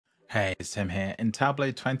Hey, it's Tim here. In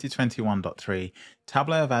Tableau 2021.3,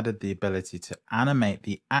 Tableau have added the ability to animate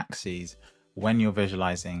the axes when you're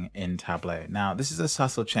visualizing in Tableau. Now, this is a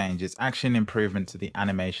subtle change. It's actually an improvement to the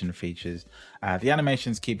animation features. The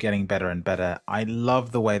animations keep getting better and better. I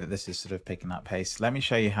love the way that this is sort of picking up pace. Let me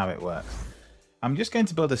show you how it works. I'm just going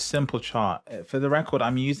to build a simple chart. For the record,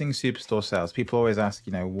 I'm using Superstore Sales. People always ask,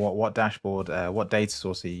 what dashboard, what data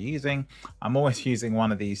source are you using? I'm always using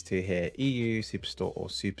one of these two here, EU, Superstore, or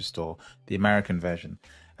Superstore, the American version.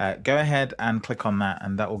 Go ahead and click on that,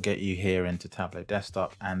 and that will get you here into Tableau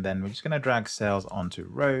Desktop. And then we're just going to drag sales onto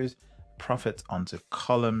rows, profit onto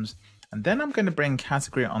columns, and then I'm going to bring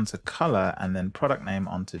category onto color and then product name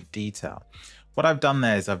onto detail. What I've done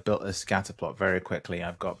there is I've built a scatter plot very quickly.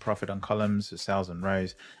 I've got profit on columns, sales on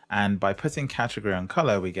rows, and by putting category on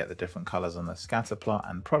color, we get the different colors on the scatter plot,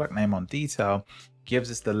 and product name on detail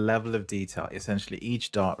gives us the level of detail. Essentially,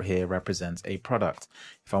 each dot here represents a product.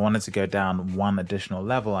 If I wanted to go down one additional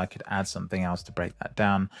level, I could add something else to break that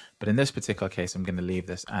down. But in this particular case, I'm going to leave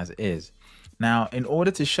this as is. Now, in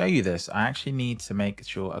order to show you this, I actually need to make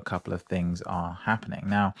sure a couple of things are happening.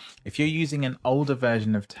 Now, if you're using an older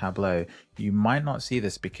version of Tableau, you might not see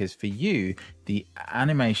this because for you, the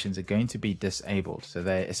animations are going to be disabled. So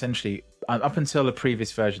they essentially, up until the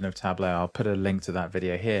previous version of Tableau, I'll put a link to that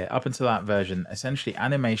video here. Up until that version, essentially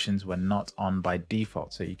animations were not on by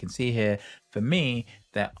default. So you can see here, for me,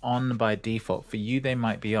 they're on by default. For you, they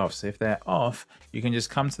might be off. So if they're off, you can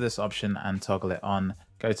just come to this option and toggle it on.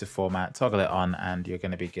 Go to format, toggle it on, and you're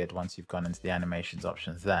going to be good once you've gone into the animations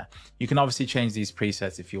options there. You can obviously change these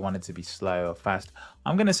presets if you want it to be slow or fast.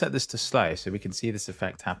 I'm going to set this to slow so we can see this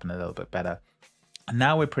effect happen a little bit better. And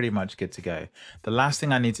now we're pretty much good to go. The last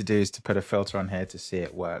thing I need to do is to put a filter on here to see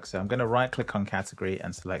it work. So I'm going to right click on category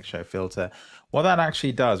and select show filter. What that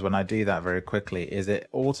actually does when I do that very quickly is it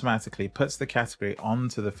automatically puts the category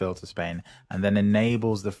onto the filters pane and then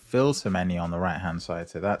enables the filter menu on the right hand side.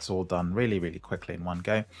 So that's all done really, really quickly in one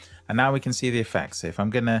go. And now we can see the effects. So if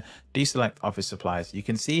I'm going to deselect office supplies, you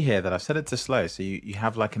can see here that I've set it to slow. So you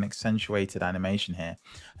have like an accentuated animation here,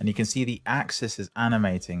 and you can see the axis is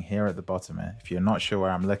animating here at the bottom. If you're not sure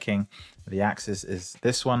where I'm looking, the axis is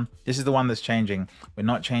this one. This is the one that's changing. We're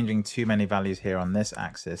not changing too many values here on this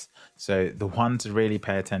axis. So the one to really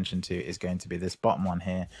pay attention to is going to be this bottom one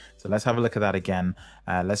here. So let's have a look at that again.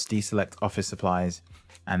 Let's deselect office supplies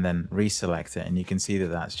and then reselect it, and you can see that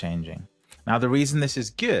that's changing. Now, the reason this is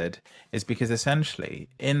good is because essentially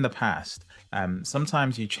in the past,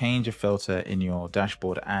 sometimes you change a filter in your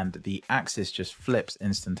dashboard and the axis just flips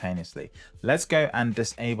instantaneously. Let's go and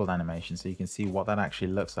disable animation so you can see what that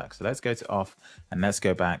actually looks like. So let's go to off and let's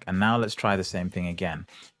go back. And now let's try the same thing again.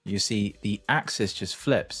 You see the axis just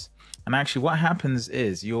flips. And actually what happens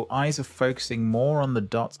is your eyes are focusing more on the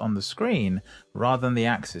dots on the screen rather than the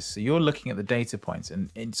axis. So you're looking at the data points and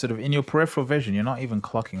sort of in your peripheral vision, you're not even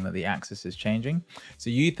clocking that the axis is changing. So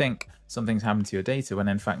you think something's happened to your data when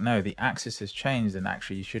in fact, no, the axis has changed and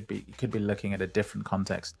actually you could be looking at a different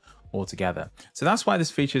context altogether. So that's why this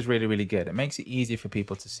feature is really, really good. It makes it easier for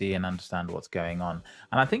people to see and understand what's going on.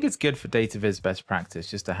 And I think it's good for data viz best practice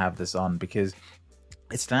just to have this on because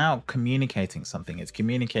it's now communicating something. It's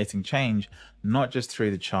communicating change, not just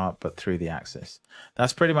through the chart, but through the axis.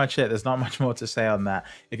 That's pretty much it. There's not much more to say on that.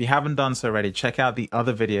 If you haven't done so already, check out the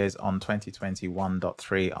other videos on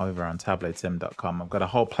 2021.3 over on tableautim.com. I've got a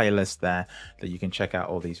whole playlist there that you can check out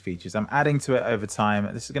all these features. I'm adding to it over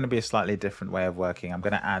time. This is going to be a slightly different way of working. I'm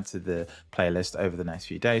going to add to the playlist over the next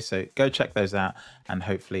few days. So go check those out and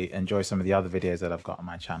hopefully enjoy some of the other videos that I've got on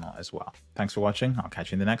my channel as well. Thanks for watching. I'll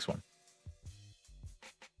catch you in the next one.